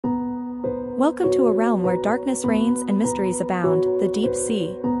Welcome to a realm where darkness reigns and mysteries abound, the deep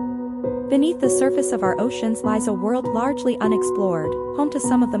sea. Beneath the surface of our oceans lies a world largely unexplored, home to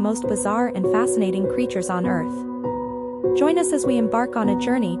some of the most bizarre and fascinating creatures on Earth. Join us as we embark on a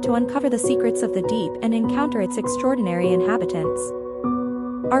journey to uncover the secrets of the deep and encounter its extraordinary inhabitants.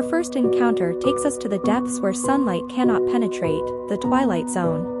 Our first encounter takes us to the depths where sunlight cannot penetrate, the twilight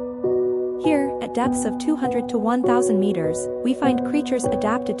zone. Here, at depths of 200 to 1,000 meters, we find creatures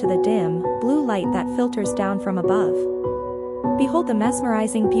adapted to the dim, blue light that filters down from above. Behold the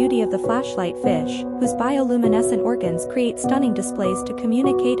mesmerizing beauty of the flashlight fish, whose bioluminescent organs create stunning displays to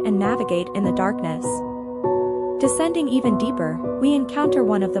communicate and navigate in the darkness. Descending even deeper, we encounter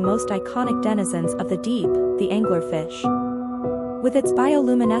one of the most iconic denizens of the deep, the anglerfish. With its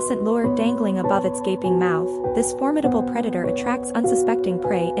bioluminescent lure dangling above its gaping mouth, this formidable predator attracts unsuspecting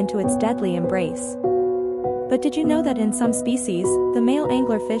prey into its deadly embrace. But did you know that in some species, the male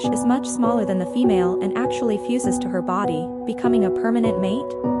anglerfish is much smaller than the female and actually fuses to her body, becoming a permanent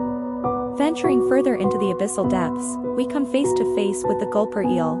mate? Venturing further into the abyssal depths, we come face to face with the gulper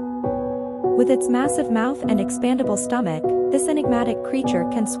eel. With its massive mouth and expandable stomach, this enigmatic creature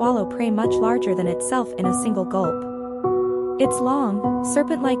can swallow prey much larger than itself in a single gulp. Its long,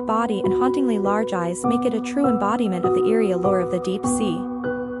 serpent-like body and hauntingly large eyes make it a true embodiment of the eerie allure of the deep sea.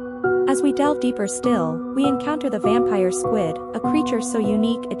 As we delve deeper still, we encounter the vampire squid, a creature so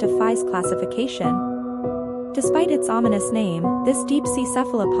unique it defies classification. Despite its ominous name, this deep-sea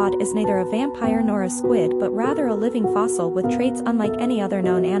cephalopod is neither a vampire nor a squid but rather a living fossil with traits unlike any other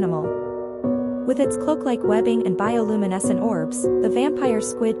known animal. With its cloak-like webbing and bioluminescent orbs, the vampire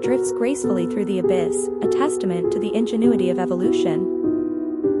squid drifts gracefully through the abyss, a testament to the ingenuity of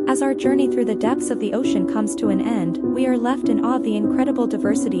evolution. As our journey through the depths of the ocean comes to an end, we are left in awe of the incredible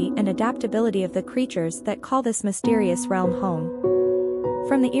diversity and adaptability of the creatures that call this mysterious realm home.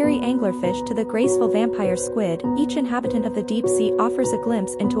 From the eerie anglerfish to the graceful vampire squid, each inhabitant of the deep sea offers a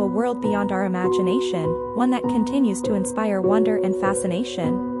glimpse into a world beyond our imagination, one that continues to inspire wonder and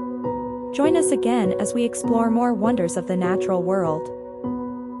fascination. Join us again as we explore more wonders of the natural world.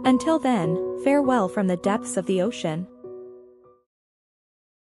 Until then, farewell from the depths of the ocean.